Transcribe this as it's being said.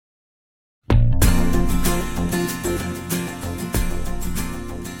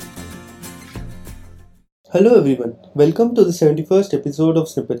Hello everyone, welcome to the 71st episode of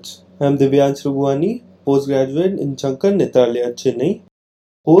Snippets. I am Divyansh Rugwani, postgraduate in Shankar Nethralaya, Chennai,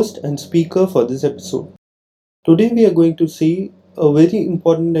 host and speaker for this episode. Today we are going to see a very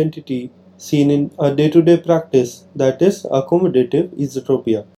important entity seen in our day-to-day practice, that is accommodative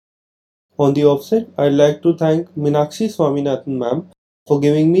esotropia. On the offset, I'd like to thank Meenakshi Swaminathan ma'am for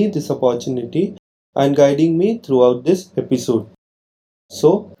giving me this opportunity and guiding me throughout this episode.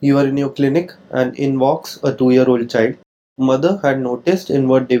 So, you are in your clinic and in walks a 2-year-old child. Mother had noticed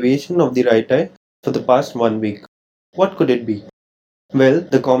inward deviation of the right eye for the past 1 week. What could it be? Well,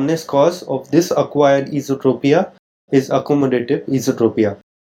 the commonest cause of this acquired esotropia is accommodative esotropia.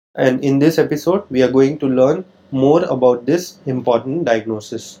 And in this episode, we are going to learn more about this important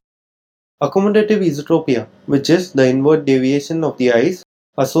diagnosis. Accommodative esotropia, which is the inward deviation of the eyes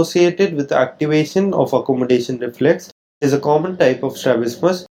associated with activation of accommodation reflex, is a common type of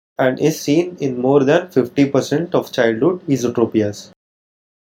strabismus and is seen in more than 50% of childhood esotropias.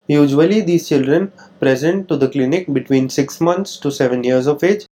 Usually, these children present to the clinic between 6 months to 7 years of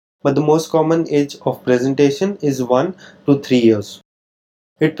age, but the most common age of presentation is 1 to 3 years.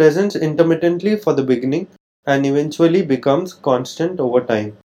 It presents intermittently for the beginning and eventually becomes constant over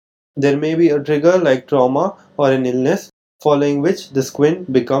time. There may be a trigger like trauma or an illness, following which the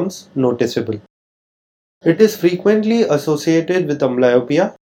squint becomes noticeable. It is frequently associated with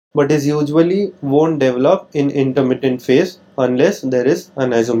amblyopia, but is usually won't develop in intermittent phase unless there is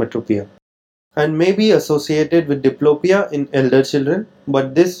anisometropia, and may be associated with diplopia in elder children,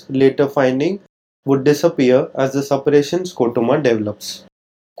 but this later finding would disappear as the suppression scotoma develops.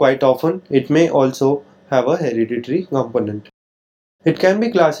 Quite often, it may also have a hereditary component. It can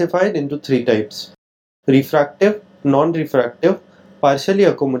be classified into three types: refractive, non-refractive, partially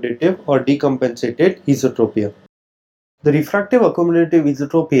accommodative, or decompensated esotropia. The refractive accommodative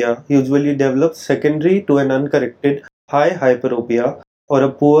esotropia usually develops secondary to an uncorrected high hyperopia or a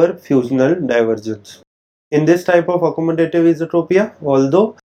poor fusional divergence. In this type of accommodative esotropia,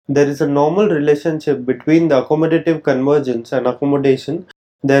 although there is a normal relationship between the accommodative convergence and accommodation,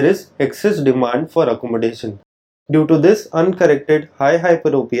 there is excess demand for accommodation. Due to this uncorrected high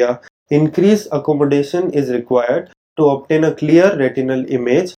hyperopia, increased accommodation is required to obtain a clear retinal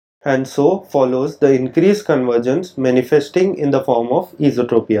image, and so follows the increased convergence manifesting in the form of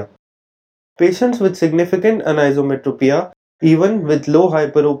esotropia. Patients with significant anisometropia, even with low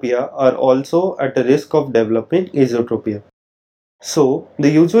hyperopia, are also at a risk of developing esotropia. So, the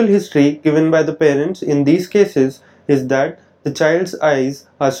usual history given by the parents in these cases is that the child's eyes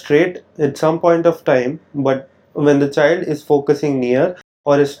are straight at some point of time, but when the child is focusing near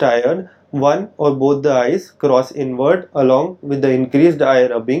or is tired, one or both the eyes cross inward along with the increased eye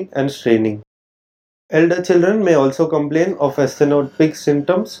rubbing and straining. Elder children may also complain of asthenotic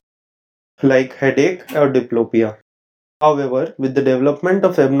symptoms like headache or diplopia. However, with the development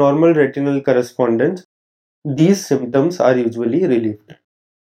of abnormal retinal correspondence, these symptoms are usually relieved.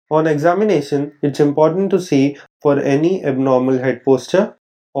 On examination, it's important to see for any abnormal head posture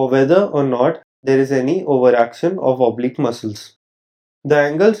or whether or not there is any overaction of oblique muscles. The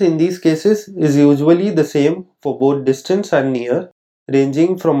angles in these cases is usually the same for both distance and near,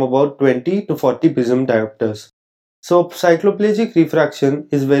 ranging from about 20 to 40 prism diopters. So, cycloplegic refraction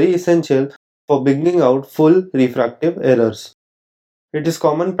is very essential for beginning out full refractive errors. It is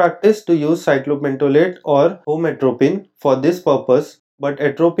common practice to use cyclopentolate or hometropine for this purpose, but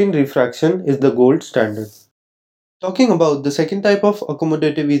atropine refraction is the gold standard. Talking about the second type of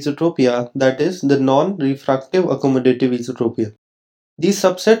accommodative esotropia, that is the non-refractive accommodative esotropia. These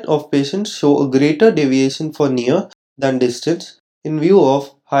subset of patients show a greater deviation for near than distance in view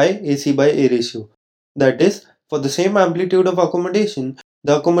of high AC by A ratio. That is, for the same amplitude of accommodation,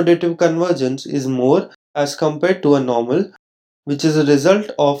 the accommodative convergence is more as compared to a normal, which is a result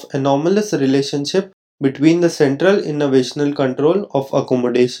of anomalous relationship between the central innervational control of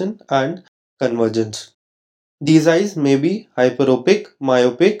accommodation and convergence. These eyes may be hyperopic,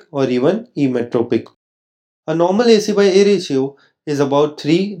 myopic, or even emetropic. A normal AC by A ratio is about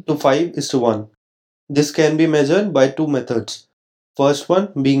 3 to 5 is to 1. This can be measured by two methods. First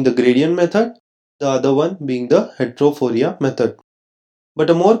one being the gradient method, the other one being the heterophoria method.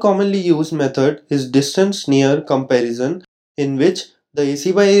 But a more commonly used method is distance near comparison, in which the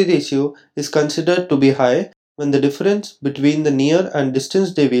AC by A ratio is considered to be high when the difference between the near and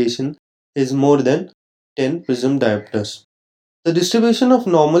distance deviation is more than 10 prism diopters. The distribution of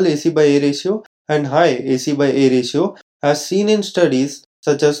normal AC by A ratio and high AC by A ratio, as seen in studies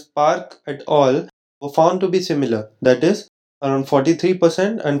such as Park et al., were found to be similar, that is, around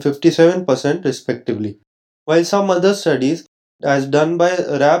 43% and 57% respectively. While some other studies as done by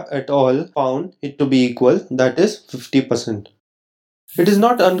Rab et al. Found it to be equal, that is 50%. It is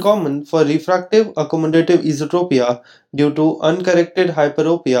not uncommon for refractive accommodative esotropia due to uncorrected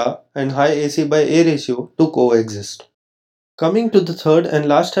hyperopia and high AC by A ratio to coexist. Coming to the third and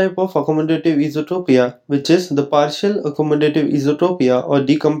last type of accommodative esotropia, which is the partial accommodative esotropia or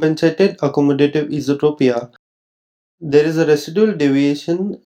decompensated accommodative esotropia, there is a residual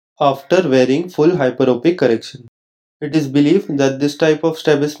deviation after wearing full hyperopic correction. It is believed that this type of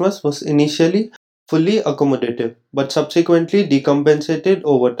strabismus was initially fully accommodative but subsequently decompensated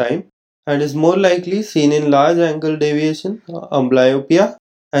over time and is more likely seen in large angle deviation, amblyopia,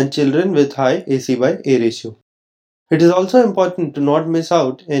 and children with high AC by A ratio. It is also important to not miss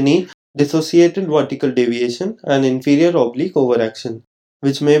out any dissociated vertical deviation and inferior oblique overaction,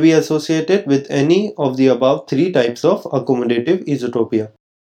 which may be associated with any of the above three types of accommodative esotropia,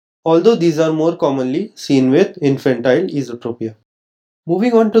 although these are more commonly seen with infantile esotropia.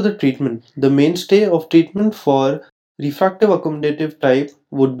 Moving on to the treatment, the mainstay of treatment for refractive accommodative type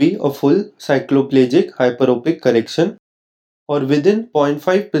would be a full cycloplegic hyperopic correction or within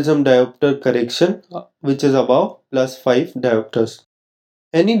 0.5 prism diopter correction, which is above plus 5 diopters.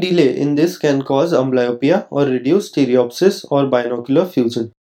 Any delay in this can cause amblyopia or reduce stereopsis or binocular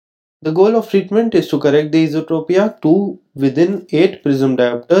fusion. The goal of treatment is to correct the esotropia to within 8 prism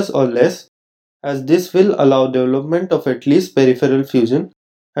diopters or less, as this will allow development of at least peripheral fusion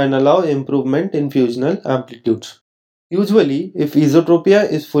and allow improvement in fusional amplitudes. Usually, if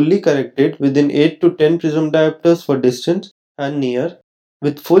esotropia is fully corrected within 8 to 10 prism diopters for distance and near,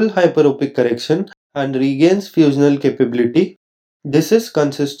 with full hyperopic correction and regains fusional capability, this is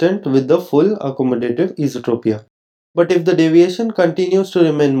consistent with the full accommodative esotropia. But if the deviation continues to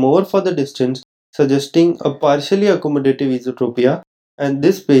remain more for the distance, suggesting a partially accommodative esotropia, and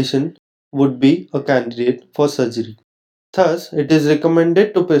this patient would be a candidate for surgery. Thus, it is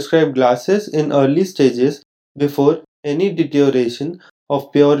recommended to prescribe glasses in early stages before any deterioration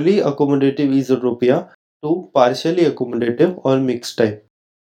of purely accommodative esotropia to partially accommodative or mixed type.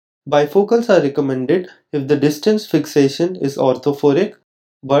 Bifocals are recommended if the distance fixation is orthophoric,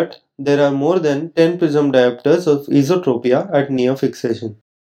 but there are more than 10 prism diopters of esotropia at near fixation.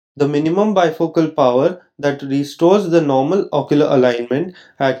 The minimum bifocal power that restores the normal ocular alignment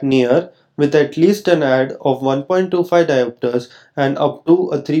at near with at least an add of 1.25 diopters and up to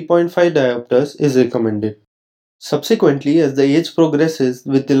a 3.5 diopters is recommended. Subsequently, as the age progresses,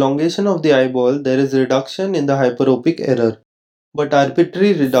 with elongation of the eyeball, there is reduction in the hyperopic error. But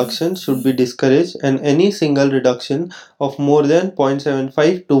arbitrary reduction should be discouraged, and any single reduction of more than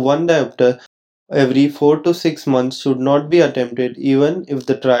 0.75 to 1 diopter every 4 to 6 months should not be attempted even if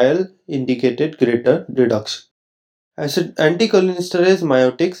the trial indicated greater reduction. Anticholinesterase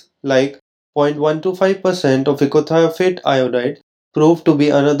miotics like 0.125% of icothiopate iodide proved to be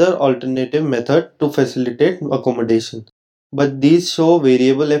another alternative method to facilitate accommodation, but these show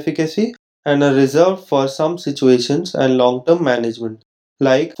variable efficacy and are reserved for some situations and long-term management,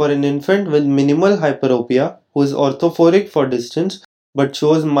 like for an infant with minimal hyperopia who is orthophoric for distance but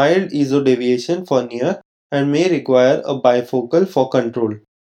shows mild esodeviation for near and may require a bifocal for control,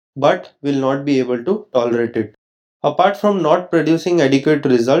 but will not be able to tolerate it. Apart from not producing adequate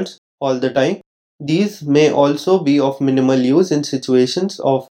results all the time, these may also be of minimal use in situations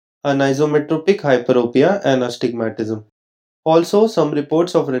of anisometropic hyperopia and astigmatism. Also, some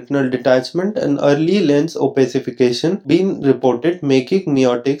reports of retinal detachment and early lens opacification been reported, making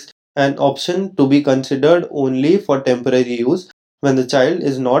miotics an option to be considered only for temporary use when the child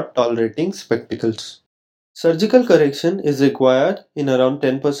is not tolerating spectacles. Surgical correction is required in around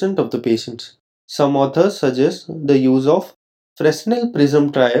 10% of the patients. Some authors suggest the use of Fresnel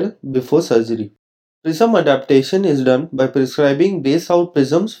prism trial before surgery. Prism adaptation is done by prescribing base out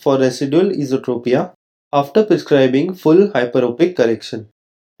prisms for residual esotropia after prescribing full hyperopic correction.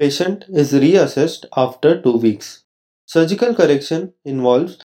 Patient is reassessed after 2 weeks. Surgical correction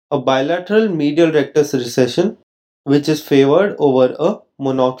involves a bilateral medial rectus recession, which is favored over a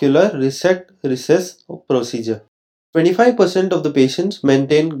monocular resect-recess procedure. 25% of the patients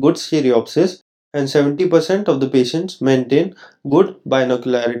maintain good stereopsis and 70% of the patients maintain good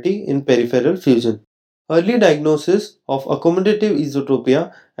binocularity in peripheral fusion. Early diagnosis of accommodative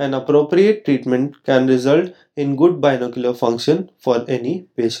esotropia and appropriate treatment can result in good binocular function for any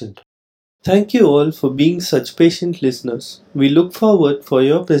patient. Thank you all for being such patient listeners. We look forward for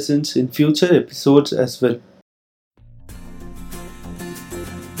your presence in future episodes as well.